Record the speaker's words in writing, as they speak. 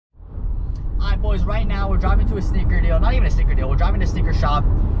Alright boys, right now we're driving to a sneaker deal. Not even a sneaker deal, we're driving to a sneaker shop.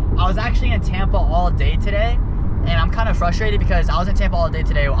 I was actually in Tampa all day today, and I'm kind of frustrated because I was in Tampa all day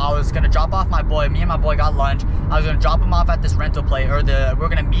today. I was gonna drop off my boy. Me and my boy got lunch. I was gonna drop him off at this rental place, or we're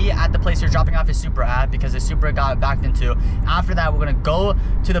gonna meet at the place he's dropping off his Supra at, because his Supra got backed into. After that, we're gonna go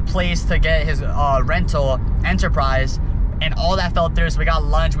to the place to get his rental Enterprise, and all that fell through. So we got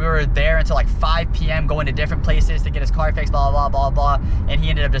lunch. We were there until like 5 p.m. going to different places to get his car fixed, blah blah blah blah blah. And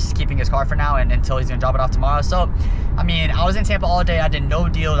he ended up just keeping his car for now, and until he's gonna drop it off tomorrow. So I mean, I was in Tampa all day. I did no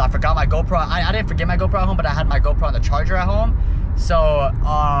deals. I forgot my GoPro. I didn't forget my GoPro at home, but I had my GoPro on the charger at home. So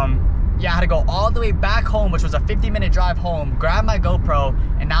yeah, I had to go all the way back home, which was a 50-minute drive home, grab my GoPro,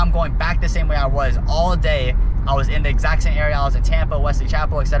 and now I'm going back the same way I was all day. I was in the exact same area. I was in Tampa, Wesley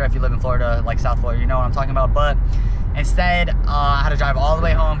Chapel, etc. If you live in Florida, like South Florida, you know what I'm talking about. But instead, I had to drive all the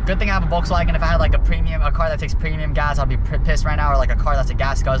way home. Good thing I have a Volkswagen. If I had like a car that takes premium gas, I'd be pissed right now. Or like a car that's a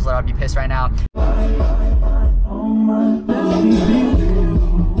gas guzzler, I'd be pissed right now.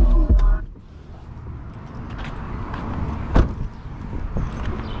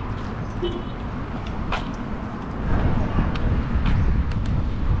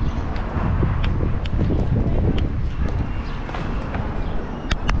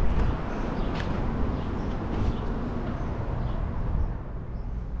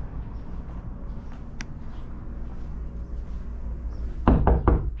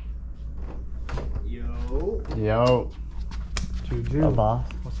 Yo. Juju. What, boss?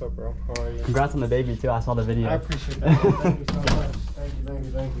 What's up, bro? How are you? Congrats on the baby, too. I saw the video. I appreciate that. Thank you so much.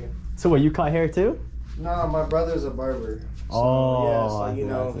 Thank you. So, what, you cut hair, too? Nah, my brother's a barber. So, oh. Yeah, so, you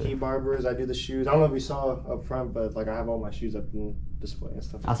know, he barbers. I do the shoes. I don't know if you saw up front, but, like, I have all my shoes up in display and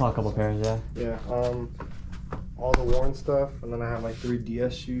stuff. I saw a couple pairs, yeah. Yeah. All the worn stuff, and then I have, like, 3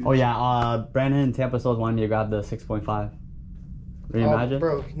 DS shoes. Oh, yeah. Brandon in Tampa Souls wanted me to grab the 6.5. Can you imagine?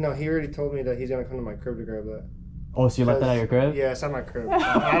 Bro, no, he already told me that he's gonna come to my crib to grab that. Oh, so you left that at your crib? Yeah, it's at my crib.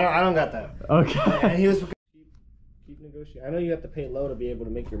 I don't got that. Okay. And he was keep negotiating. I know you have to pay low to be able to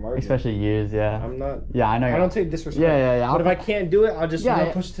make your margin. Especially used, yeah. I'm not. Yeah, I know. I don't take disrespect. Yeah. But if I can't do it, I'll just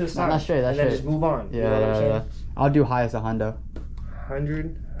push it to the side. That's straight. And then just move on. Yeah, you know what I'm saying? I'll do highest 100.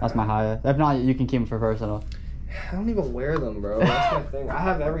 100. That's my highest. If not, you can keep them for personal. I don't even wear them, bro. That's my thing. I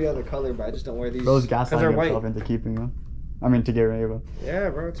have every other color, but I just don't wear these. Bro's gaslighting himself white. into keeping them. I mean, to get rid of them. Yeah,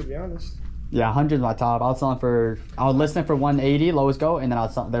 bro. To be honest. Yeah, 100 is my top. I was listing for 180, lowest go, and then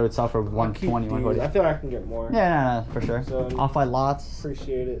they would sell for 120, 140. I feel like I can get more. Yeah, no, for sure. So, off-white lots.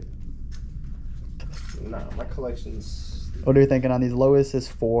 Appreciate it. Nah, my collection's. What are you thinking on these? Lowest is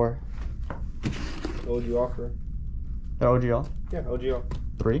 4. What would you offer? They're OGL? Yeah, OGL.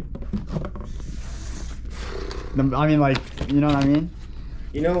 3. I mean, like, you know what I mean?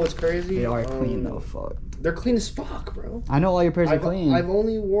 You know what's crazy? They are clean though, fuck. They're clean as fuck, bro. I know all your pairs are clean. I've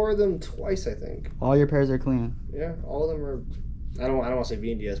only wore them twice, I think. All your pairs are clean. Yeah, all of them are. I don't want to say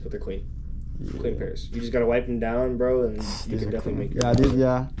V&DS, but they're clean. Yeah. Clean pairs. You just gotta wipe them down, bro, and you can definitely make your. Yeah, these.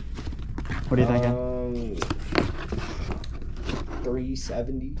 Yeah. What are you thinking?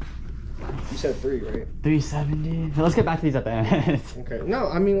 370. You said 3, right? 370. Let's get back to these at the end. Okay. No,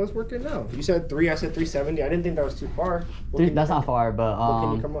 I mean, let's work it now. You said 3. I said 370. I didn't think that was too far. That's not far, but what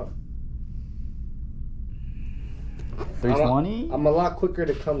can you come up? 320. I'm a lot quicker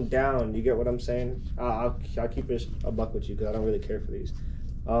to come down. You get what I'm saying? I'll keep it a buck with you because I don't really care for these.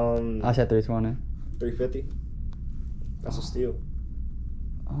 I said 320. 350. That's a steal.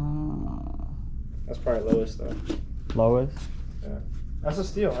 That's probably lowest though. Lowest? Yeah. That's a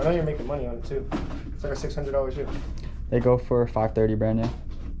steal. I know you're making money on it too. It's like a $600 shoe. They go for 530 brand new.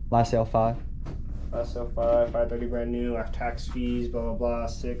 Last sale 5. Last sale 5, 530 brand new. After tax fees, blah blah blah.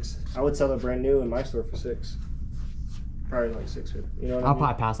 6. I would sell it brand new in my store for 6. Probably like 650. You know what I mean? I'll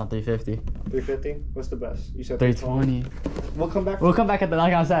probably pass on 350. 350? What's the best? You said 320. We'll come back. We'll come back at the,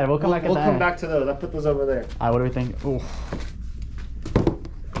 like I said, we'll come back to those. I'll put those over there. Alright, what do we think? Ooh.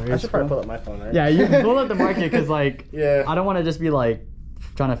 I should probably pull up my phone, right? Yeah, you can pull up the market because, like, yeah. I don't want to just be like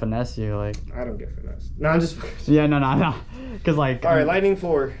trying to finesse you, like. I don't get finesse. No, I'm just. Yeah, no. Because, like. All right, Lightning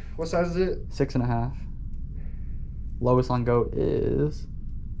 4. What size is it? 6.5. Lowest on GOAT is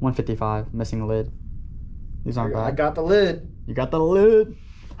 155. Missing lid. These aren't bad. I got the lid. You got the lid.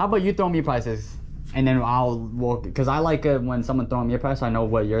 How about you throw me prices, and then because I like it when someone throwing me a price, so I know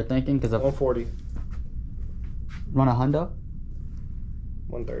what you're thinking. Because 140. Run a hundo.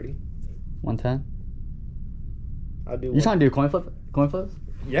 130. 110. I'll do. You trying to do coin flips?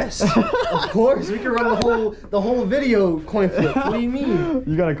 Yes, of course. We can run the whole video coin flip. What do you mean?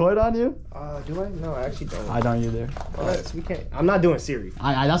 You got a coin on you? Do I? No, I actually don't. I don't either. What? We can't. I'm not doing Siri.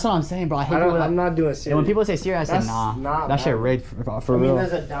 That's what I'm saying, bro. I hate people. I'm not doing Siri. And when people say Siri, I say That's nah. not That shit rigged for real.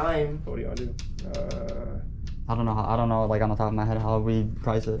 there's a dime. What do you want to do? I don't know, like on the top of my head how we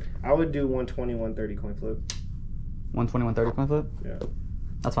price it. I would do 120, 130 coin flip. 120, 130 coin flip? Yeah.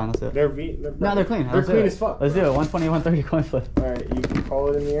 That's fine, let's do it. They're clean. They're clean as fuck. Let's do it. 120, 130 coin flip. Alright, you can call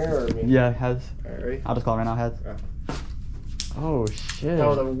it in the air or me? Yeah, heads. Alright, ready? I'll just call it right now, heads. Yeah. Oh shit. That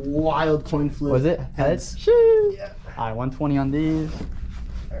was a wild coin flip. Was it? Heads? Shit. Yeah. Alright, 120 on these.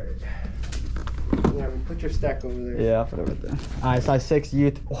 Alright. Yeah, put your stack over there. Yeah, I'll put it right there. Alright, size 6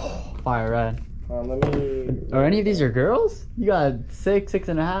 youth. Oh, fire red. Let me. Are any of these your girls? You got 6,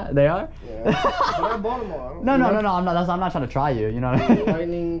 6.5? They are? Yeah. But I bought them all. No, I'm not trying to try you. You know what I mean?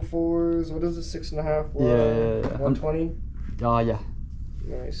 Lightning 4s. What is it? 6.5? Yeah. 120. Oh yeah.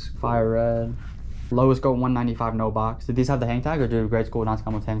 Nice. Fire red. Lowest go 195, no box. Did these have the hang tag or do grade school not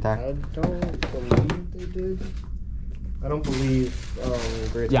come with hang tag? I don't believe they did. I don't believe.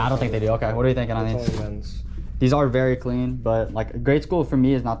 Grade Yeah, I don't think they do. Okay, what are you thinking on these? Men's. These are very clean, but like grade school for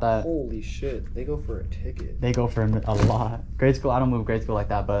me is not that. Holy shit, they go for a ticket. They go for a lot. Grade school, I don't move grade school like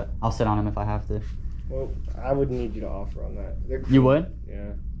that, but I'll sit on them if I have to. Well, I would need you to offer on that. You would?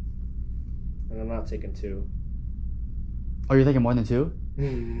 Yeah. And I'm not taking 2. Oh, you're thinking more than 2?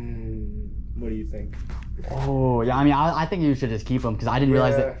 What do you think? Oh, yeah. I mean, I think you should just keep them because I didn't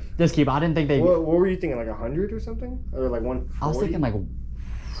realize that. Just keep. I didn't think they. What were you thinking? Like 100 or something? Or like 140? I was thinking like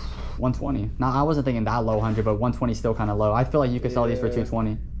 120. No, I wasn't thinking that low 100, but 120 is still kind of low. I feel like you could sell these for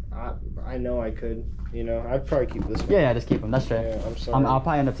 220. I know I could. You know, I'd probably keep this one. Yeah, just keep them. That's straight. Yeah, I'm sorry. I'll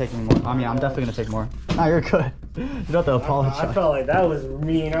probably end up taking more. I mean, I'm definitely gonna take more. No, you're good. You don't have to apologize. I felt like that was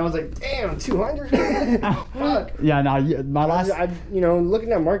mean. I was like, damn, 200. Fuck. Yeah, no, my last.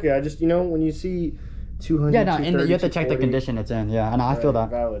 Looking at market, I just, when you see 200. Yeah, no, and you have to check the condition it's in. Yeah, and I feel that.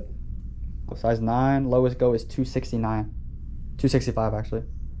 Valid. Size 9, lowest go is 269, 265 actually.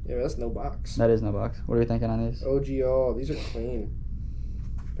 Yeah, that's no box. That is no box. What are we thinking on these? OGO, these are clean.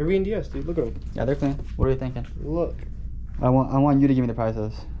 They're VNDS, dude. Look at them. Yeah, they're clean. What are we thinking? Look. I want you to give me the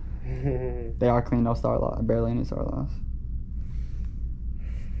prices. They are clean, no star loss, barely any star loss.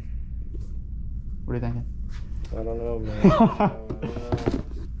 What are you thinking? I don't know, man. I don't know.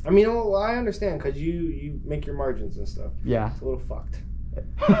 I mean, I understand because you make your margins and stuff. Yeah. It's a little fucked.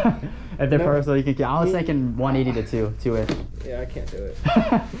 If they're personal, you can get. I was thinking 180 to 2-ish. Yeah, I can't do it.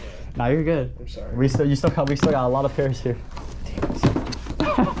 Nah, you're good. I'm sorry. We still got a lot of pairs here. Damn it.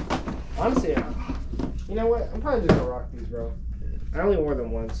 Honestly, you know what? I'm probably just gonna rock these, bro. I only wore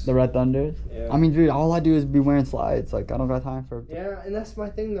them once. The Red Thunders? Yeah. I mean, dude, all I do is be wearing slides. Like, I don't got time for. Yeah, and that's my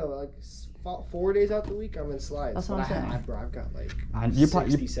thing though. Like 4 days out the week, I'm in slides. That's what I'm saying. I've got like you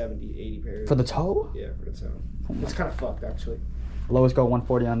 60, 70, 80 pairs. For the toe? Yeah, for the toe. It's kind of fucked, actually. Lowest go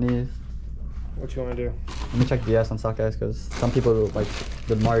 140 on these. What you want to do? Let me check DS on stockx because some people like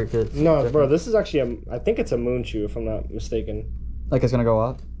the market. No, bro, this is actually I think it's a moon shoe if I'm not mistaken. Like it's gonna go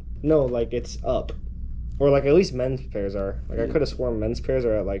up? No, like it's up. Or like at least men's pairs are. Like I could have sworn men's pairs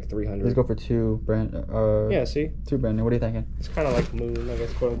are at like 300. These go for 2 brand. Yeah, see? 2 brand new. What are you thinking? It's kind of like moon, I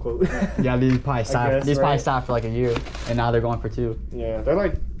guess, quote unquote. Yeah, these probably stopped. These probably stopped for like a year, and now they're going for 2. Yeah, they're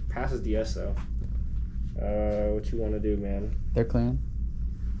like passes DS though. What you want to do, man? They're clean.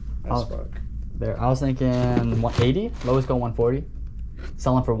 As fuck. There, I was thinking 180. Lowest go 140.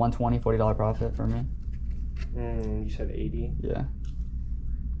 Selling for 120, $40 profit for me. You said 80. Yeah.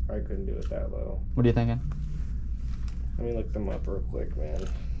 I couldn't do it that low. What are you thinking? Let me look them up real quick, man.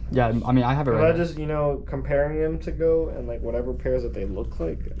 Yeah, I mean, I have it right. I just, comparing them to Go and like whatever pairs that they look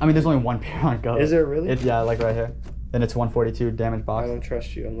like. I mean, there's only one pair on Go. Is there really? Yeah, like right here. Then it's 142 damage box. I don't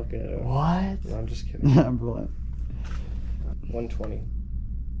trust you. I'm looking at it. What? No, I'm just kidding. Yeah, I'm rolling. 120.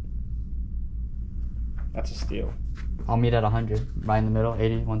 That's a steal. I'll meet at 100, right in the middle.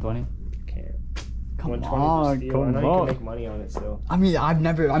 80, 120. Can't. Come 120 on, is a steal. come I know you on. can make money on it still. I mean,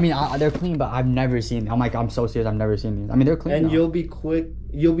 they're clean, but I've never seen. I'm so serious. I've never seen these. I mean, they're clean. And now. you'll be quick.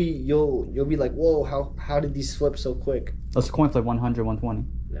 You'll be like, whoa, how did these flip so quick? Let's coin flip 100, 120.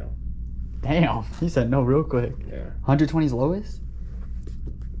 No. Damn, he said no real quick. Yeah. 120's lowest?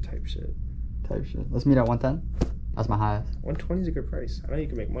 Type shit. Let's meet at 110. That's my highest. 120 is a good price. I know you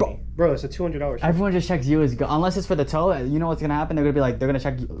can make money. Bro, it's a $200 shirt. Everyone just checks you as go. Unless it's for the toe, you know what's gonna happen? They're gonna be like, they're gonna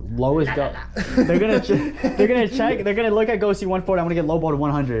check lowest go. They're gonna check. They're gonna look at go see 140. I'm gonna get lowball to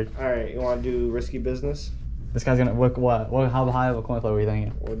 100. All right, you want to do risky business? This guy's gonna what? How high of a coin flip are you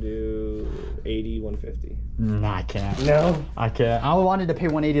thinking? We'll do 80, 150. Nah, I can't. No? I can't. I wanted to pay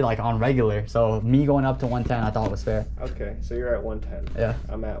 180 like on regular, so me going up to 110, I thought was fair. Okay, so you're at 110. Yeah.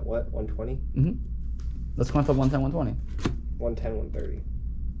 I'm at what? 120? Mhm. Let's coin flip 110, 120. 110, 130.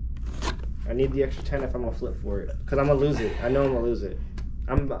 I need the extra 10 if I'm gonna flip for it, cause I'm gonna lose it. I know I'm gonna lose it.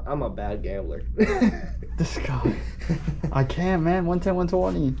 I'm a bad gambler. This guy. I can't, man. 110,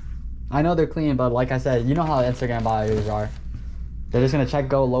 120. I know they're clean, but like I said, you know how Instagram buyers are. They're just gonna check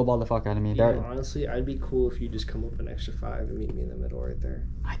go lowball the fuck out of me. Honestly, I'd be cool if you just come up an extra 5 and meet me in the middle right there.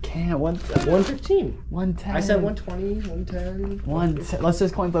 I can't. 115. 110. I said 120, 110. 110. Let's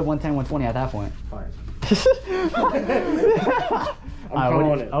just coin flip 110, 120 at that point. Fine. I'm Alright,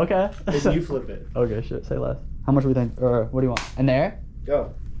 calling it. Okay. Maybe you flip it. Okay, shit. Say less. How much do we think? Or what do you want? In the air?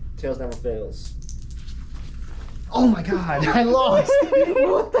 Go. Tails never fails. Oh my god, I lost.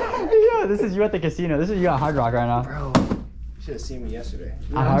 What the heck? Yeah, this is you at the casino. This is you at Hard Rock right now. Bro, you should have seen me yesterday.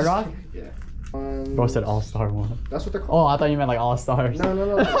 At Hard Rock? Yeah. Bro said All-Star 1. That's what they're Oh, called. I thought you meant like All-Stars.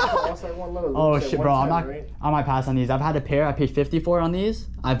 No. All-Star 1 level. Oh Say shit, bro. 110, I might pass on these. I've had a pair. I paid 54 on these.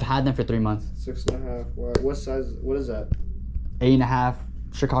 I've had them for 3 months. 6.5. What size? What is that? 8.5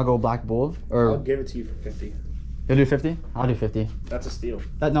 Chicago Black Bull. I'll Or give it to you for 50. you'll do 50? I'll do 50. That's a steal.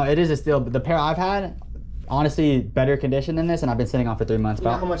 No, it is a steal. But the pair I've had, honestly, better condition than this, and I've been sitting on for 3 months. You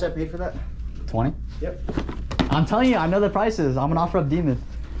know how much I paid for that? 20? Yep. I'm telling you, I know the prices. I'm gonna offer up demon.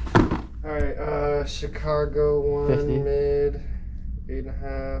 Alright, Chicago 1 50. mid,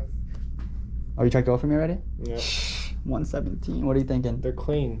 8.5. Oh, you tried to go for me already? Yep. 117. What are you thinking? They're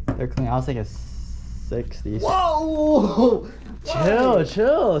clean. They're clean. I was thinking 60. Whoa! Chill.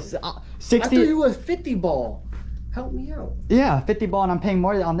 60. I thought you was 50 ball. Help me out. Yeah, 50 ball, and I'm paying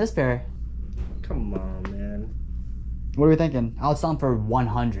more on this pair. Come on, man. What are we thinking? I'll sell them for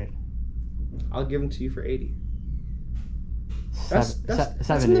 100. I'll give them to you for 80. That's in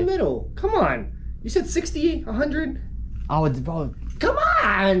 70. the middle. Come on. You said 60, 100? I would, bro. Come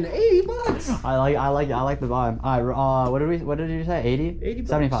on, 80 bucks. I like the vibe. All right, what did you say? 80? 80 bucks.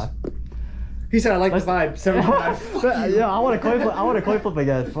 75. He said I like the vibe. 75. Yeah, I want to coin flip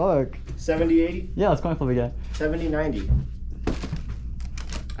again. Fuck. 70, 80? Yeah, let's coin flip again. 70, 90.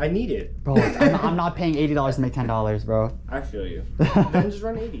 I need it. Bro, I'm not paying $80 to make $10, bro. I feel you. Then just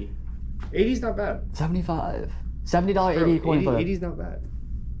run 80. 80's not bad. 75. $70, 80 coin flip. 80's not bad.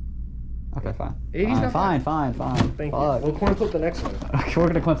 Okay, fine. 80's not bad. Fine. Thank Fuck. you. We'll coin flip the next one. Okay, we're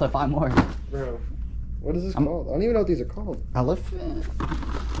gonna coin flip 5 more. Bro, what is this called? I don't even know what these are called. Elephant.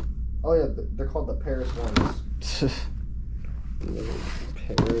 Oh yeah, they're called the Paris ones.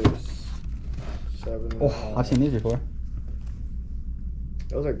 Paris 7. Oh, I've seen these before.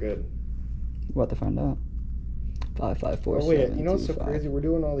 Those are good. We're about to find out. 5, 5, 4, Oh wait, 7, you know what's 2, so 5. crazy? We're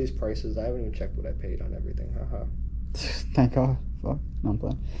doing all these prices. I haven't even checked what I paid on everything. Haha. Thank God. Fuck. No, I'm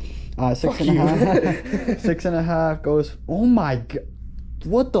playing. 6 Fuck and a you. half. 6.5 goes. Oh my god.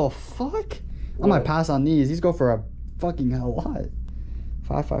 What the fuck? I might pass on these. These go for a fucking hell lot.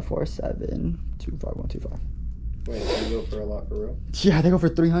 5, 5, 4, 7, 2, 5, 1, 2, 5. Wait, they go for a lot for real? Yeah, they go for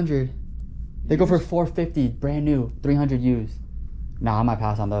 300. They go for 450, brand new, 300 used. Nah, I might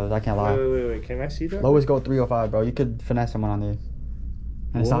pass on those. I can't lie. Wait. Can I see that? Lowest go 305, bro. You could finesse someone on these.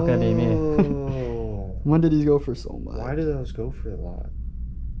 And it's not gonna be me. When did these go for so much? Why do those go for a lot?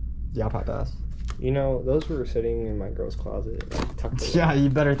 Yeah, I'll probably pass. You know, those were sitting in my girl's closet. Like, tucked away. Yeah, you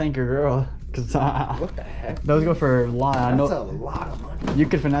better thank your girl. Cause What the heck? those go for a lot. I That's know. a lot of money. You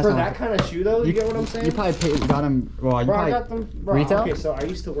could finesse For them. that kind of shoe, though, you get what I'm saying? You probably got them. Well, you Bro, probably I got them. Bro, retail. Okay, so I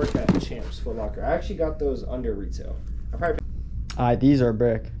used to work at Champs Foot Locker. I actually got those under retail. I probably. Alright, these are a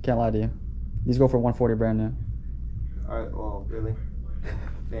brick. Can't lie to you. These go for 140 brand new. Alright, well, really?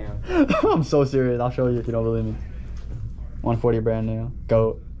 Damn. I'm so serious. I'll show you if you don't believe me. 140 brand new.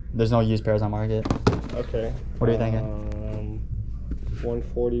 Goat. There's no used pairs on market. Okay. What are you thinking?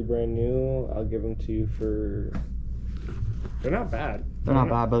 140 brand new. I'll give them to you for. They're not bad. They're not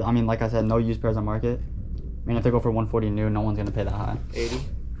bad, but I mean, like I said, no used pairs on market. I mean, if they go for 140 new, no one's gonna pay that high. 80.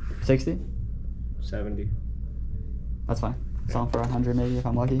 60? 70. That's fine. Sell them for 100 maybe if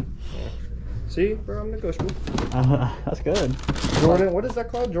I'm lucky. Yeah. See, bro, I'm negotiable. That's good. Jordan, what is that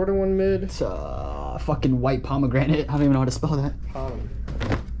called? Jordan 1 mid? It's fucking white pomegranate. I don't even know how to spell that.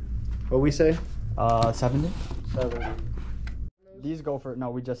 What we say? 70? 70. These go for,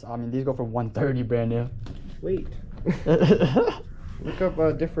 these go for 130 brand new. Wait. Look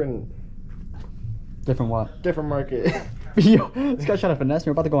up different what? different market. Yo, this guy's trying to finesse me.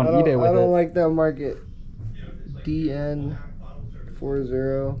 We're about to go on eBay with I don't it. like that market. DN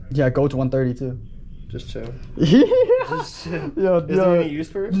 40. Yeah, go to 132. Just chill. Yeah. Just chill. Yo, Is there any use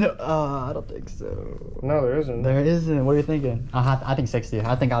for it? No, I don't think so. No, there isn't. There isn't. What are you thinking? I think 60.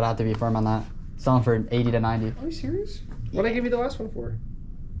 I think I'd have to be firm on that. Selling for 80 to 90. Are you serious? What did I give you the last one for?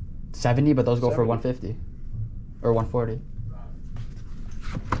 70, but those go 70. for 150 or 140.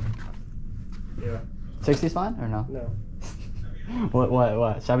 Yeah. 60's fine or no? No.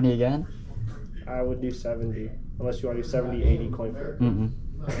 What? 70 again? I would do 70. Unless you want to do 70, 80 coin flip. Mm-mm.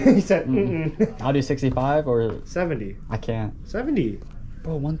 He said, I'll do 65 or 70. I can't. 70.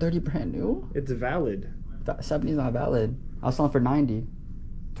 Bro, 130 brand new? It's valid. 70's not valid. I was selling for 90.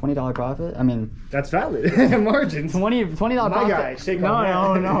 $20 profit? I mean... That's valid. Margins. $20 My profit. guy, shake No.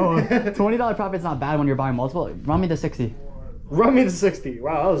 on that. $20 profit's not bad when you're buying multiple. Run me the 60. Run me the 60.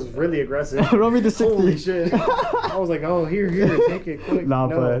 Wow, that was really aggressive. Run me the 60. Holy shit. I was like, oh, here, take it quick. Nah,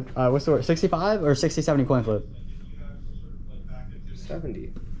 no. but what's the word? 65 or 60, 70 coin flip?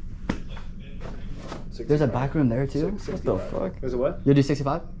 70. There's a back room there too? 65. What the fuck? There's a what? You'll do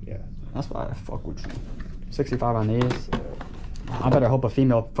 65? Yeah. That's why I fuck with you. 65 on these. I better hope a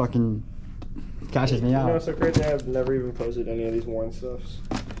female fucking cashes me out. You know what's so crazy? I've never even posted any of these worn stuffs.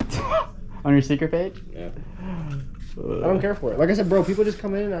 On your secret page? Yeah. I don't care for it. Like I said, bro, people just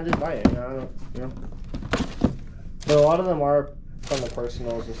come in and I just buy it. I don't, But a lot of them are from the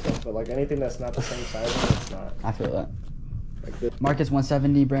personals and stuff, but like anything that's not the same size, it's not. I feel that. Like this. Market's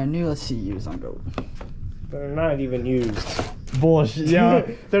 170 brand new. Let's see used on Go. They're not even used. Bullshit. Yeah,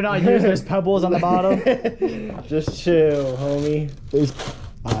 they're not used. There's pebbles on the bottom. Just chill, homie. There's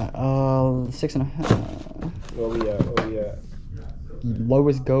 6.5. Where we at?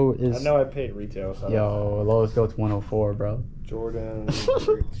 Lowest go is. I know I paid retail. So Yo, lowest go's 104, bro. Jordan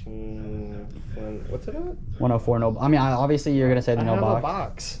 13. What's it at? 104 no. I mean, obviously you're gonna say the I no have box. a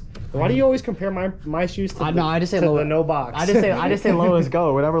box. Why do you always compare my shoes to, I just say to low, the no box? I just say lowest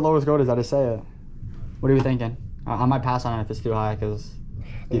go. Whatever lowest go is, I just say it. What are you thinking? I might pass on it if it's too high because.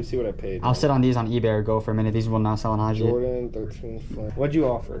 Let me see what I paid. I'll sit on these on eBay or Go for a minute. These will not sell on IG. Jordan 13 Flint. What'd you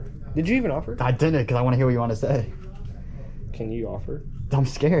offer? Did you even offer? I didn't because I want to hear what you want to say. Can you offer? I'm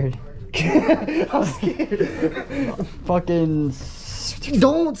scared. I'm scared. Fucking.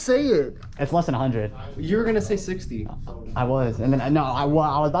 Don't say it. It's less than 100. You were gonna say 60. I was, and then no, I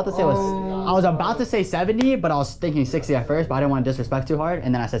was about to say I was about to say 70, but I was thinking 60 at first, but I didn't want to disrespect too hard,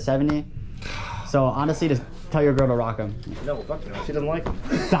 and then I said 70. So honestly, just tell your girl to rock them. No, fuck no. She doesn't like them.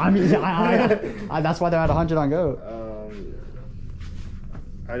 I mean, that's why they're at 100 on Go.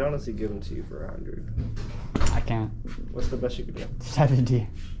 I'd honestly give them to you for 100. I can't. What's the best you could do? 70.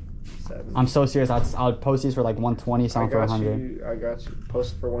 70. I'm so serious. I'll post these for like 120, selling for 100. I got you.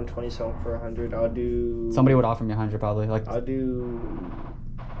 Post for 120, selling for 100. I'll do. Somebody would offer me 100 probably. Like I'll do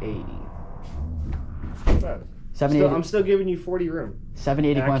 80. 70. I'm still giving you 40 room. 70,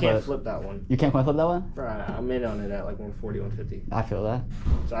 80 I coin can't flip. flip that one. You can't coin flip that one? Bro, I'm in on it at like 140, 150. I feel that.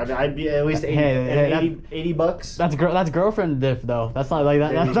 So I'd be at least 80, Hey, 80 bucks. That's girlfriend diff though. That's not like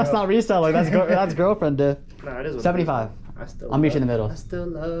that. There you That's go. not reseller. That's girlfriend diff. No, it is. what 75. it is. I still. I'll meet you in the middle. I still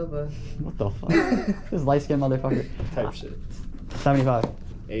love her. What the fuck? This light skinned motherfucker. Type shit. 75.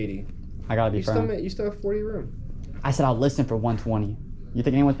 80. I gotta be You firm. you still have 40 room. I said I'll listen for 120. You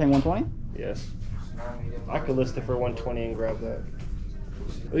think anyone's paying 120? Yes. I could list it for 120 and grab that.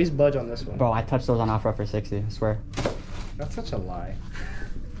 At least budge on this one. Bro, I touched those on OfferUp for 60. I swear. That's such a lie.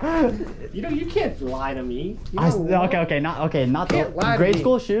 You can't lie to me. Not Not lie to grade me.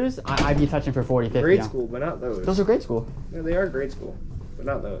 school shoes. I'd be touching for 40, 50. Grade yeah. school, but not those. Those are grade school. Yeah, they are grade school, but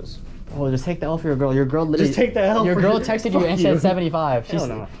not those. Oh, just take the L for your girl. Your girl literally. Just take the L. Your for girl texted you Fuck and you. said 75. Hell She's.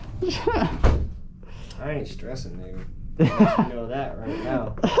 no. I ain't stressing, nigga. You know that right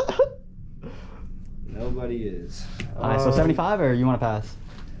now. Nobody is. Alright, so 75 or you want to pass?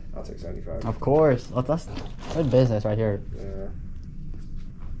 I'll take 75. Of course. That's good business right here. Yeah.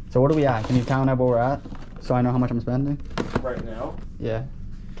 So what are we at? Can you count up where we're at? So I know how much I'm spending? Right now? Yeah.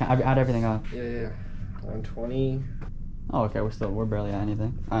 Can I add everything up? Yeah. 120. Oh, okay. We're barely at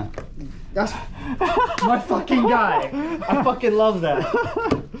anything. Alright. That's my fucking guy. I fucking love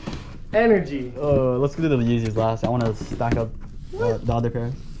that. Energy. Let's go to the Yeezys last. I want to stack up the other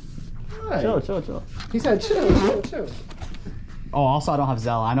pairs. Right. Chill. He said chill. Oh, also I don't have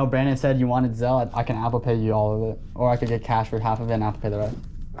Zelle. I know Brandon said you wanted Zelle. I can Apple Pay you all of it. Or I could get cash for half of it and Apple Pay the rest.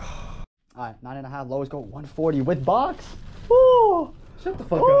 Alright, 9.5. Lowest go 140 with box. Woo! Shut the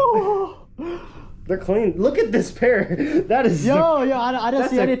fuck up. They're clean. Look at this pair. That is. I didn't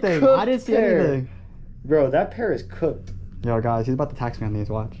see anything. I didn't see anything. Bro, that pair is cooked. Yo, guys, he's about to tax me on these.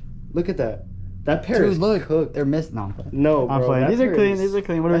 Watch. Look at that. That pair is cooked. They're missed. No, I'm playing. No, bro. I'm playing. These are clean. These are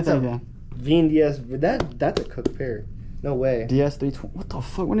clean. What are we that's a thinking? VNDS. That's a cooked pair. No way. DS320. What the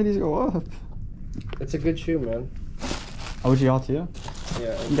fuck? When did these go up? It's a good shoe, man. OGL too?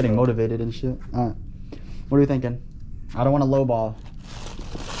 Yeah. I'm getting motivated and shit. Alright. What are you thinking? I don't want to lowball,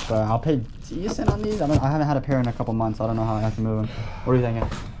 but I'll pay decent on these. I haven't had a pair in a couple months. So I don't know how I have to move them. What are you thinking?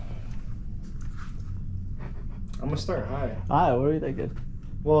 I'm gonna start high. Alright, what are you thinking?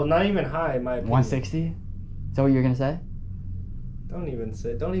 Well, not even high, in my opinion. 160? Is that what you're gonna say?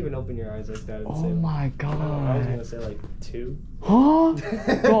 Don't even open your eyes like that and say. Oh my god. I was gonna say like 2. Huh?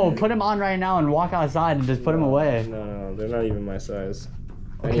 Bro, put him on right now and walk outside and just put him away. No, they're not even my size.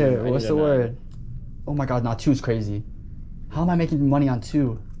 Okay, what's the word? Oh my god, now 2's crazy. How am I making money on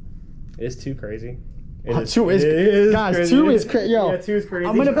 2? Is 2 crazy? 2 is guys, crazy. 2 is crazy. Yo, Yeah, 2 is crazy.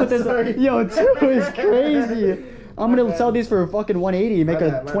 I'm gonna put this. Yo, 2 is crazy. I'm gonna sell these for fucking 180, make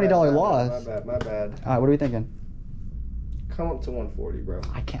a $20 loss. My bad. Alright, what are we thinking? Come up to 140, bro.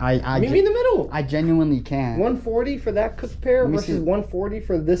 I can't. Meet me in the middle. I genuinely can. 140 for that cooked pair versus 140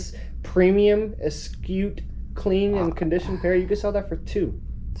 for this premium, astute, clean, and conditioned pair. You can sell that for 2.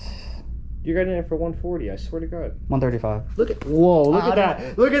 You're getting it for 140. I swear to God. 135. Look at look at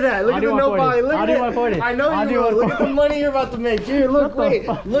that. Look at that. Look at the no buy. Look at it. 140. I know you will. Look at the money you're about to make. Here, look. Wait.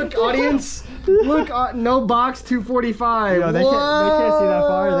 Look, audience. Look, no box 245. Yo, they can't see that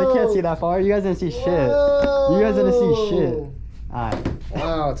far. They can't see that far. You guys didn't see shit. You guys didn't see shit. Alright.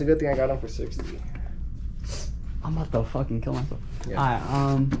 Wow, it's a good thing I got them for 60. I'm about to fucking kill myself. Yeah.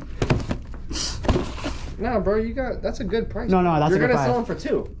 Alright, No, bro, that's a good price. No, that's a good price. You're gonna sell them for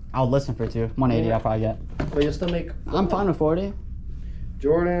 2. I'll listen for 2. 180 Yeah. I'll probably get. But you'll still make. I'm fine with 40.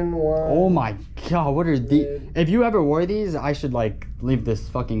 Jordan 1. Oh my god, what are these? If you ever wore these, I should like leave this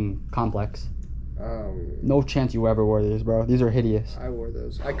fucking complex. No chance you ever wore these, bro. These are hideous. I wore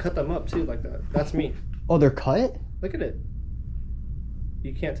those. I cut them up too, like that. That's me. Oh, they're cut? Look at it.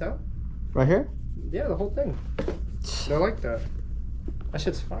 You can't tell? Right here? Yeah, the whole thing. They're like that. That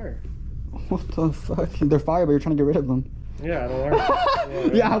shit's fire. What the fuck? They're fire, but you're trying to get rid of them. Yeah, I don't wear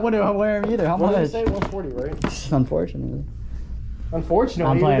them. Yeah, I wouldn't wear them either. How What much? did you say? 140, right? Unfortunately.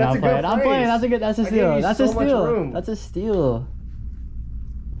 Unfortunately, I'm playing. that's a good I'm playing. price. That's a I gave steal. you That's so a much steal. room. That's a steal.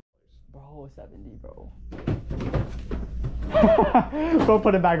 Bro, 70, bro. Go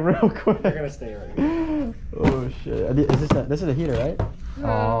put it back real quick. They're gonna stay right here. Oh shit! This is a heater, right?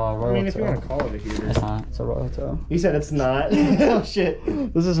 Oh, Royal I mean, if you Toe. want to call it a heater. It's not. It's a Royal Toe. You said it's not. Oh shit.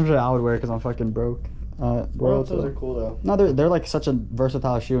 This is some shit I would wear because I'm fucking broke. Royal Toes are cool though. No, they're like such a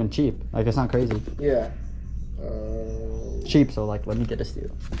versatile shoe and cheap. Like it's not crazy. Yeah. Cheap, so like let me get a steal.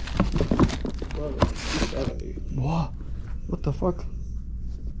 270. What? What the fuck?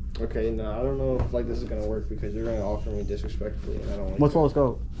 Okay, no, I don't know if like this is gonna work because you're gonna offer me disrespectfully, and I don't like. Let's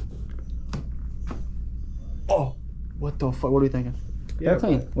go. Oh, what the fuck? What are you thinking? Yeah, They're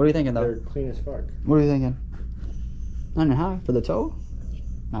clean. What are you thinking though? They're clean as fuck. What are you thinking? 9.5 for the toe?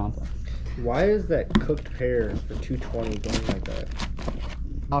 No, I'm fine. Why is that cooked pair for 220 going like that?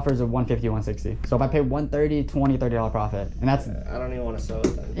 Offers of 150, 160. So if I pay 130, $20 profit, and that's. I don't even want to sell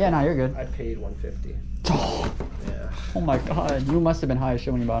it then. Yeah, no, you're good. I paid 150. Oh, Yeah. oh my god, you must have been high as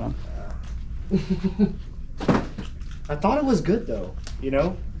shit when you bought them. I thought it was good though. You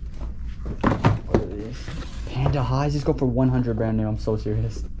know. What are these? Panda highs. These go for 100 brand new. I'm so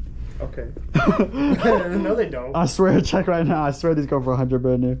serious. Okay. No, they don't. I swear, check right now. I swear these go for 100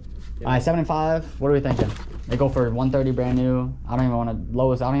 brand new. Yeah. Alright, 75. What are we thinking? They go for 130 brand new. I don't even want to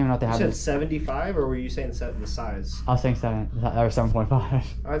lowest. I don't even know if they You have said this. 75, or were you saying the size? I was saying 7 or 7.5.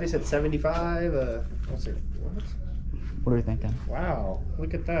 Oh, they said 75. What's it? What? What are we thinking? Wow,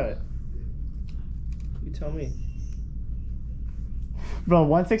 look at that. You tell me. Bro,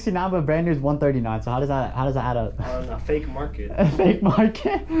 169 but brand new is 139. So how does that add up? On a fake market. A fake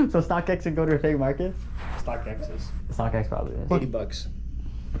market? So StockX can go to a fake market? StockX is StockX probably is. $80.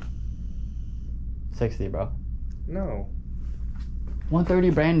 60, bro. No. 130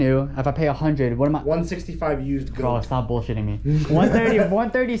 brand new. If I pay 100, what am I? 165 used Bro, gold. stop bullshitting me.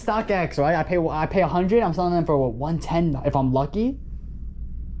 130 StockX, right? I pay 100. I'm selling them for what, 110 if I'm lucky.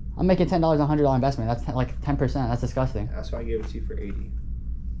 I'm making $10 on $100 investment. That's like 10%. That's disgusting. That's why I gave it to you for 80.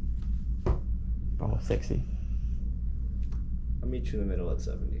 Bro, 60. I'll meet you in the middle at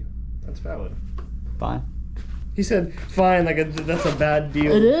 70. That's valid. Fine. He said, fine, like that's a bad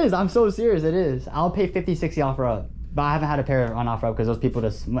deal. It is. I'm so serious. It is. I'll pay 50, 60 offer up. But I haven't had a pair on offer up because those people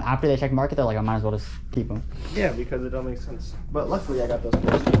just, after they check market, they're like, I might as well just keep them. Yeah, because it don't make sense. But luckily I got those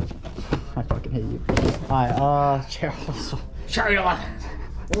pairs. I fucking hate you. Alright, Charles.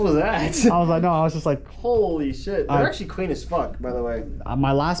 What was that? I was like, no, I was just like, Holy shit. They're actually clean as fuck, by the way.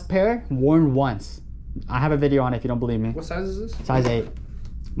 my last pair, worn once. I have a video on it if you don't believe me. What size is this? Size 8.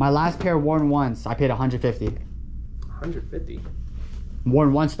 My last pair worn once, I paid 150. 150.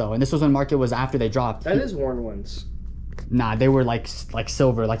 Worn once though, and this was when market was after they dropped. That is worn ones. Nah, they were like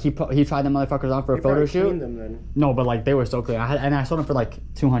silver. Like he tried them motherfuckers on for a photo shoot. Them then. No, but like they were so clear. I sold them for like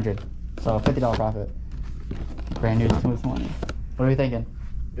 200, so $50 profit. Brand new 220. What are we thinking?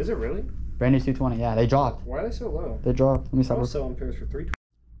 Is it really? Brand new 220. Yeah, they dropped. Why are they so low? They dropped. Let me stop. I was selling pairs for 320.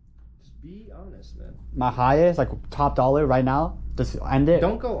 Just be honest, man. My highest, like top dollar right now. Just end it.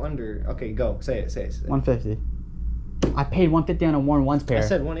 Don't go under. Okay, go. Say it. 150. I paid 150 on a worn ones pair. I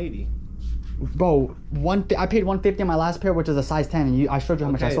said 180. Bro, I paid 150 on my last pair, which is a size 10, and I showed you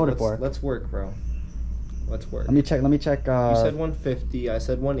how much I sold it for. Let's work, bro. Let's work. Let me check. You said 150. I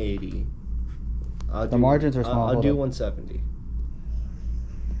said 180. The margins are small. I'll do 170.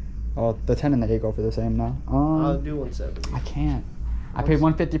 Oh, the 10 and the 8 go for the same now. I'll do 170. I can't. I paid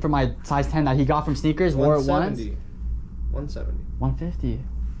 150 for my size 10 that he got from sneakers. Wore it once. 170. 150.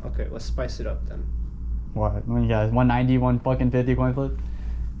 Okay, let's spice it up then. What? When you guys 190, 150 coin flip?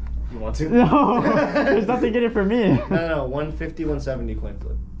 You want to? No, there's nothing in it for me. No, 150, 170 coin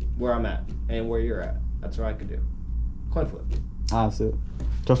flip. Where I'm at and where you're at. That's what I could do. Coin flip. Honestly,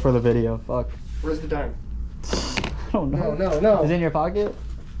 just for the video. Fuck. Where's the dime? I don't know. No. Is it in your pocket?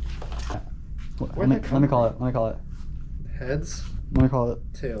 Let me call it. Heads. Let me call it.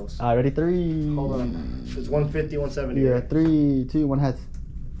 Tails. Ready? 3. Hold on. It's 150, 170. Yeah, right? 3, 2, 1 heads.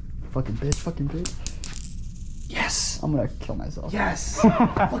 Fucking bitch. Yes. I'm gonna kill myself. Yes.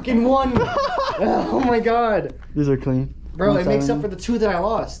 Fucking won. Oh my god. These are clean. Bro, it makes up for the 2 that I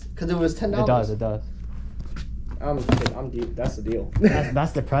lost because it was $10. It does. I'm deep. That's the deal.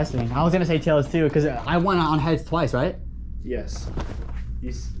 That's depressing. I was gonna say tails too because I won on heads twice, right? Yes.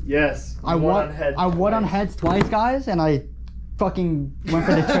 Yes. I won on heads twice, guys, and I fucking went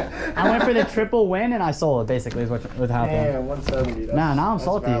for the triple win, and I sold. Basically, is what happened. Yeah, 170. Now I'm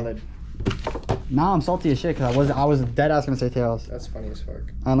salty. Valid. Now I'm salty as shit because I was dead ass gonna say tails. That's funny as fuck.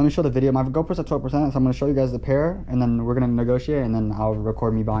 Let me show the video. My GoPro's at 12%, so I'm gonna show you guys the pair, and then we're gonna negotiate, and then I'll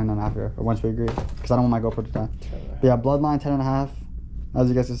record me buying them after, or once we agree, because I don't want my GoPro to die. But yeah, Bloodline 10.5. As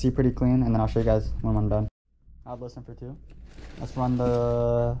you guys can see, pretty clean, and then I'll show you guys when I'm done. I'll listen for 2. Let's run.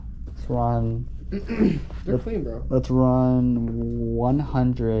 They're clean, bro. Let's run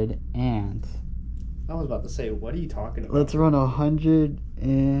 100 and. I was about to say, what are you talking about? Let's run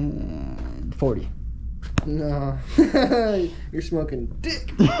 140. No. You're smoking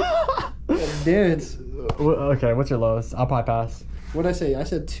dick. Dance. Okay, what's your lowest? I'll probably pass. What'd I say? I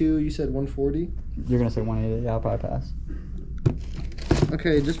said 2, you said 140? You're gonna say 180. Yeah, I'll probably pass.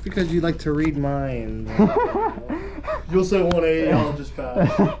 Okay, just because you like to read mine. You'll say 180, I'll just pass.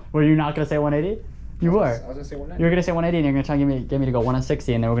 Were you not gonna say 180? You were. I was gonna say 190. You were gonna say 180, and you're gonna try to get me to go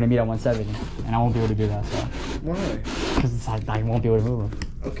 160, and then we're gonna meet at 170, and I won't be able to do that. So. Why? Because I won't be able to move them.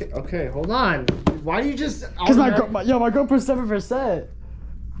 Okay, hold on. Why do you just? Because my GoPro's 7%.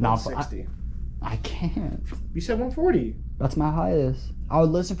 No, 160. I can't. You said 140. That's my highest. I would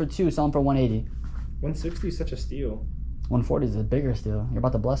listen for 2, sell them for 180. 160 is such a steal. 140 is a bigger steal. You're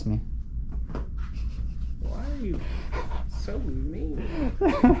about to bless me. Why are you so mean?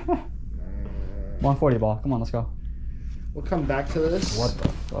 140 ball. Come on, let's go. We'll come back to this. What the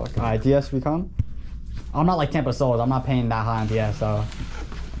fuck? Alright, DS we come. I'm not like Tampa Souls. I'm not paying that high on DS, so.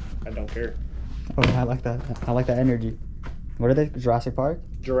 I don't care. Okay, I like that. I like that energy. What are they? Jurassic Park?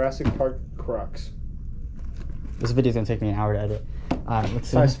 Jurassic Park Crocs. This video's gonna take me an hour to edit. Alright, let's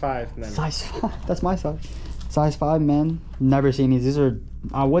see. Size 5, man. Size 5. That's my size. Size 5, men. Never seen these. These are,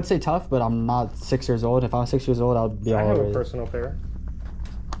 I would say tough, but I'm not 6 years old. If I was 6 years old, I would be all over it. I have a personal pair.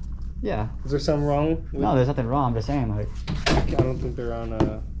 Yeah. Is there something wrong with... No, there's nothing wrong. I'm just saying, like... I don't think they're on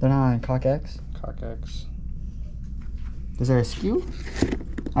They're not on stockx. StockX. Is there a SKU?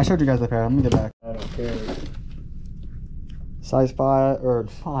 I showed you guys the pair. Let me get back. I don't care. Size 5.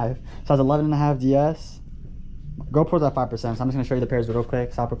 Size 11.5 DS. GoPro's at 5%, so I'm just going to show you the pairs real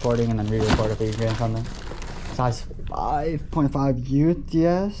quick. Stop recording and then re-record if you're getting something. Size 5.5 youth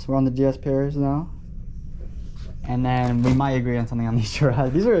DS. We're on the DS pairs now. And then we might agree on something on these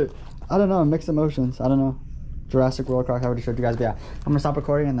Jurassic. These are, I don't know, mixed emotions. I don't know. Jurassic World Croc, I already showed you guys. But yeah, I'm going to stop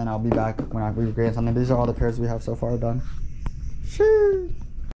recording and then I'll be back when we agree on something. These are all the pairs we have so far done. Shoo!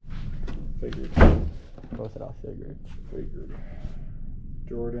 Figured. Both it off, figured.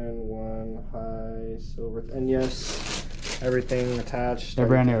 Jordan 1 high silver. And yes, everything attached. They're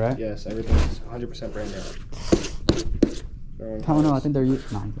brand new, right? Yes, everything's 100% brand new. I don't know, I think they're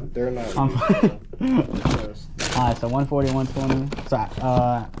used. No, they're not. Alright, so 140, 120. So,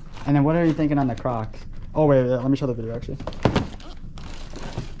 and then what are you thinking on the Crocs? Oh, wait, let me show the video actually.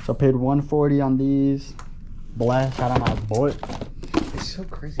 So, paid 140 on these. Bless, shout out my boy. It's so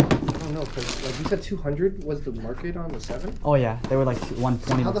crazy. I don't don't know, because like you said 200 was the market on the 7? Oh yeah, they were like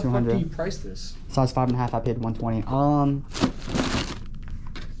 120 How to the fuck do 200. you price this? Size 5.5, I paid 120. I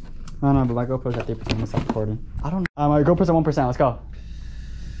don't know, but my GoPro's at 3%. Let's stop recording. I don't know. My GoPro's at 1%. Let's go.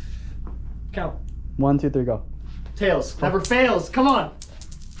 Count. 1, 2, 3, go. Tails. Never fails. Come on.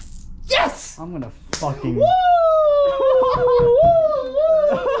 Yes! I'm gonna fucking. Woo!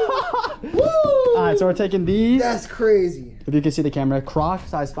 Alright, so we're taking these. That's crazy. If you can see the camera, Croc,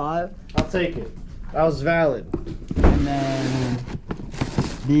 size 5. I'll take it. That was valid. And then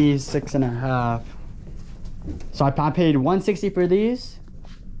these 6.5. So I paid $160 for these.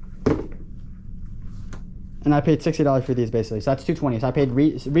 And I paid $60 for these basically. So that's $220. So I paid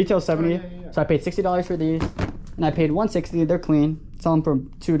retail $70. Yeah. So I paid $60 for these. And I paid $160. They're clean. Sell them for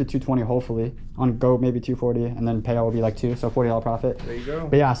 $2 to $220 hopefully. On Go maybe $240, and then payout will be like $2, so $40 profit. There you go.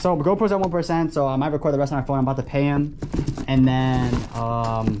 But yeah, so GoPro's at 1%, so I might record the rest on my phone. I'm about to pay him, and then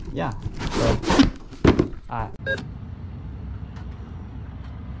yeah. So, alright.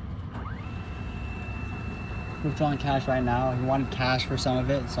 Withdrawing cash right now. He wanted cash for some of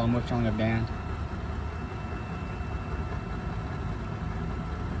it, so I'm withdrawing a band.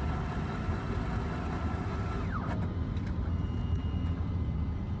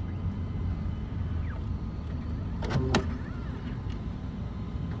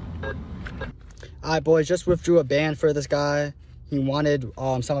 Alright boys, just withdrew a band for this guy. He wanted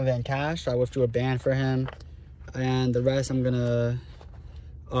some of it in cash, so I withdrew a band for him. And the rest I'm gonna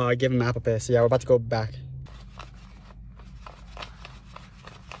give him Apple Pay. So yeah, we're about to go back.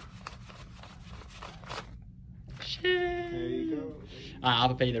 There you go.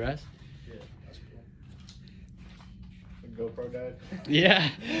 Apple Pay you the rest? Yeah, that's cool. The GoPro died. Yeah.